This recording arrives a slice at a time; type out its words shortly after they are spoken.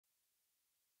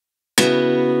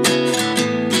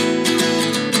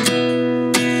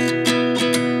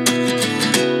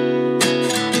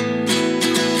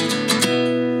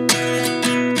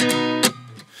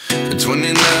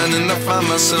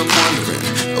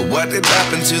what did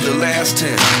happen to the last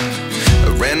 10? I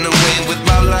ran away with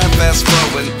my life, fast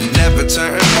forward, never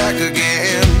turn back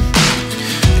again.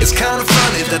 It's kinda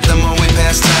funny that the more we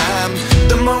pass time,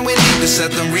 the more we need to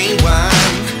set the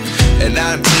rewind. And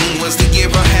 19 was the year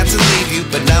I had to leave you,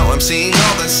 but now I'm seeing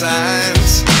all the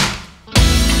signs.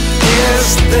 Is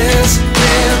this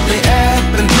really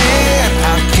happening?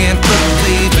 I can't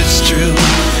believe it's true.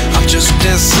 I'm just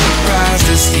as surprised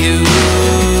as you.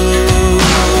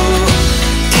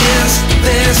 Is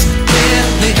this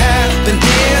really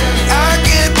happening? I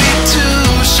can't be too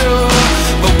sure,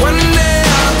 but one day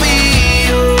I'll be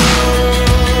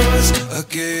yours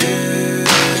again.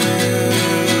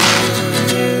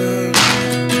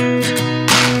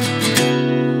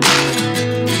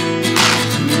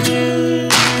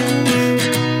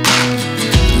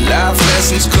 Life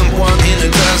lessons come one in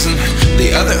a dozen.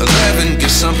 The other 11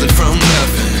 get something from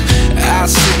nothing. I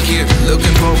sit here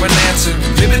looking for an answer.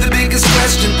 Maybe the biggest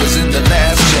question was in the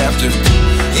last chapter.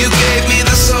 You gave me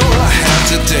the soul I have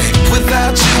today.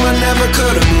 Without you I never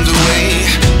could have moved away.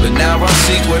 But now I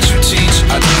see what you teach.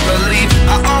 I do believe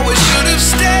I always should have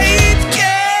stayed.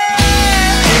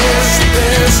 Yeah. Is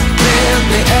this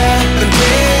really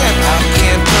happening? I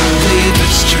can't believe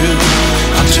it's true.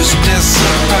 I'm just as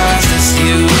surprised as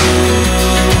you.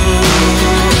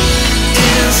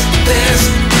 Is this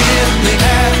really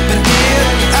happening?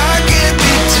 I can't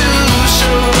be too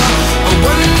sure, but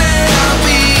one day I'll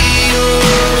be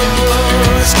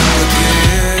yours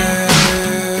again.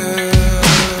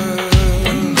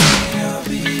 One day I'll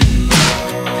be yours.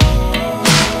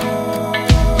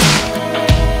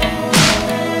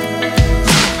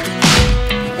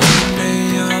 One day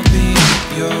I'll be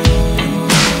yours.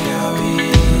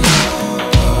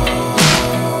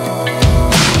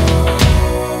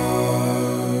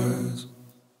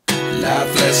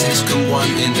 Life lessons come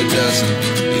one in a dozen.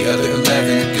 The other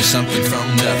 11 get something from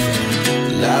nothing.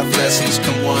 Life lessons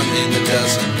come one in a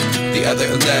dozen. The other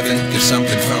 11 get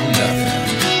something from nothing.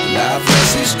 Life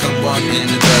lessons come one in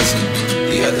a dozen.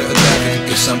 The other 11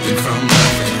 get something from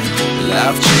nothing.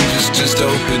 Life changes just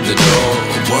open the door.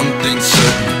 One thing's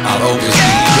certain, I'll always be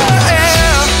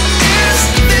yours. Is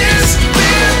this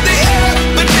really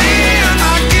happening?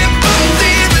 I can't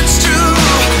believe it's true.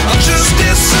 I'm just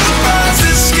as surprised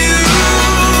as you.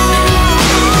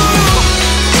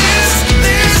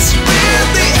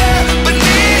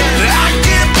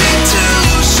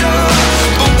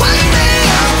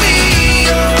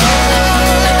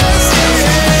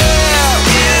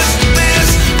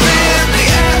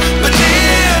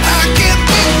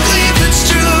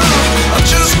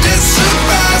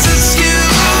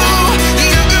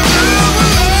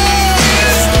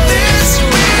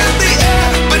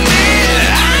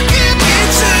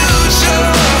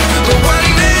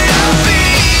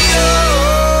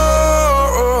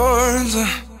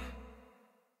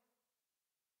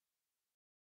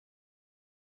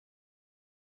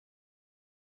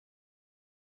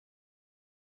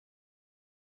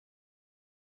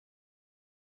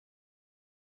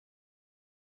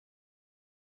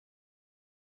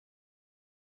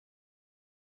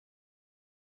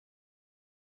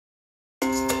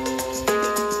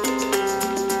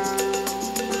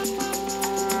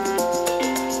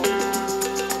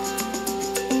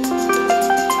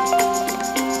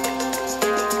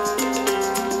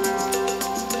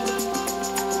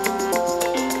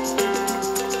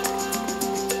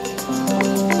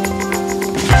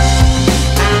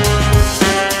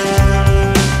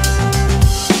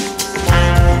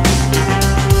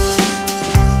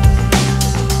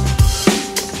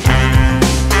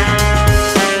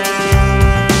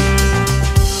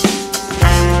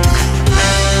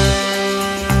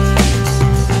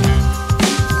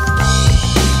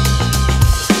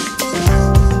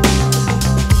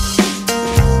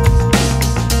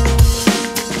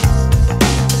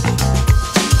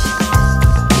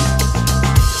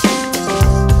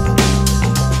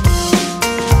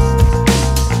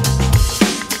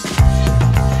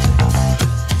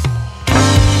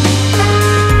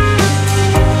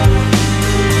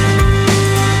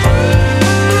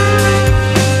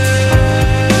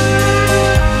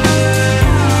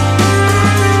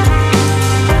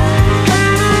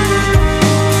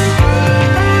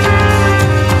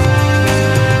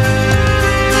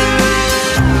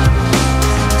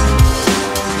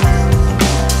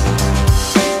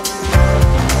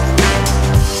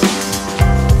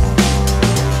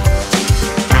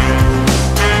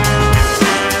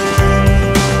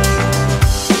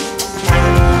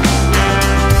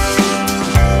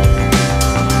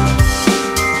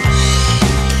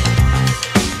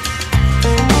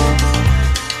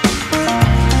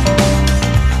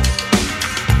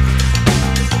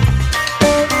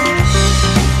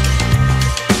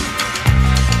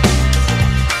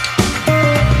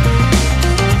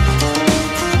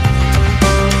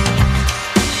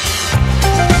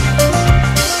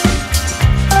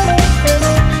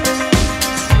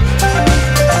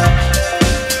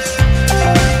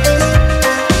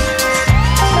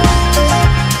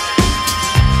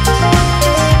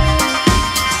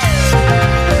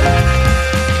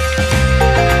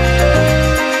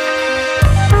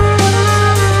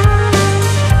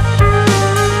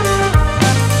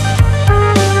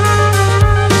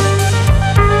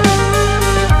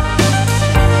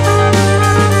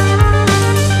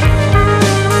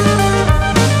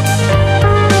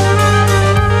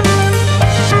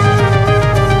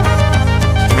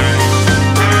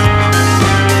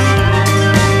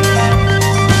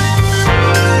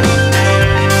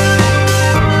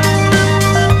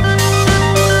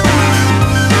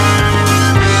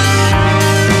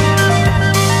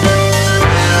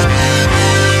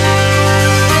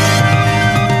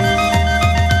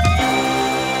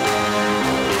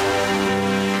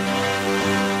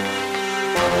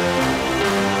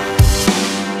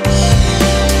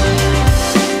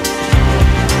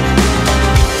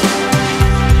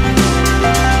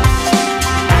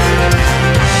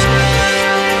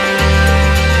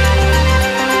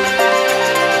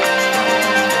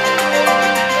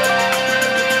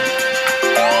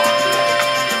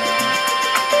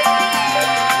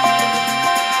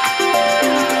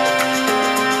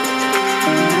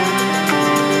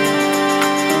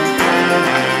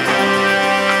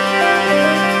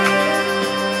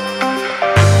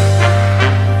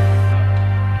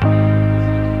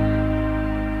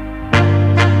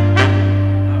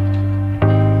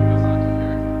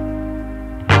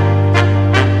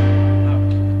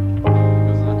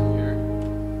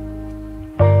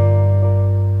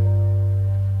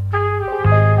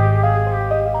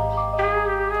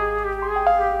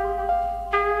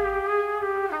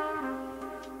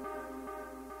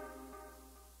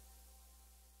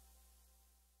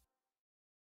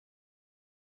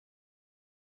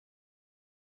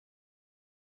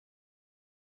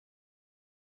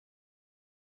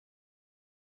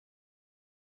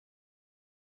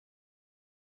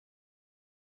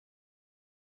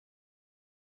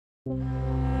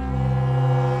 you.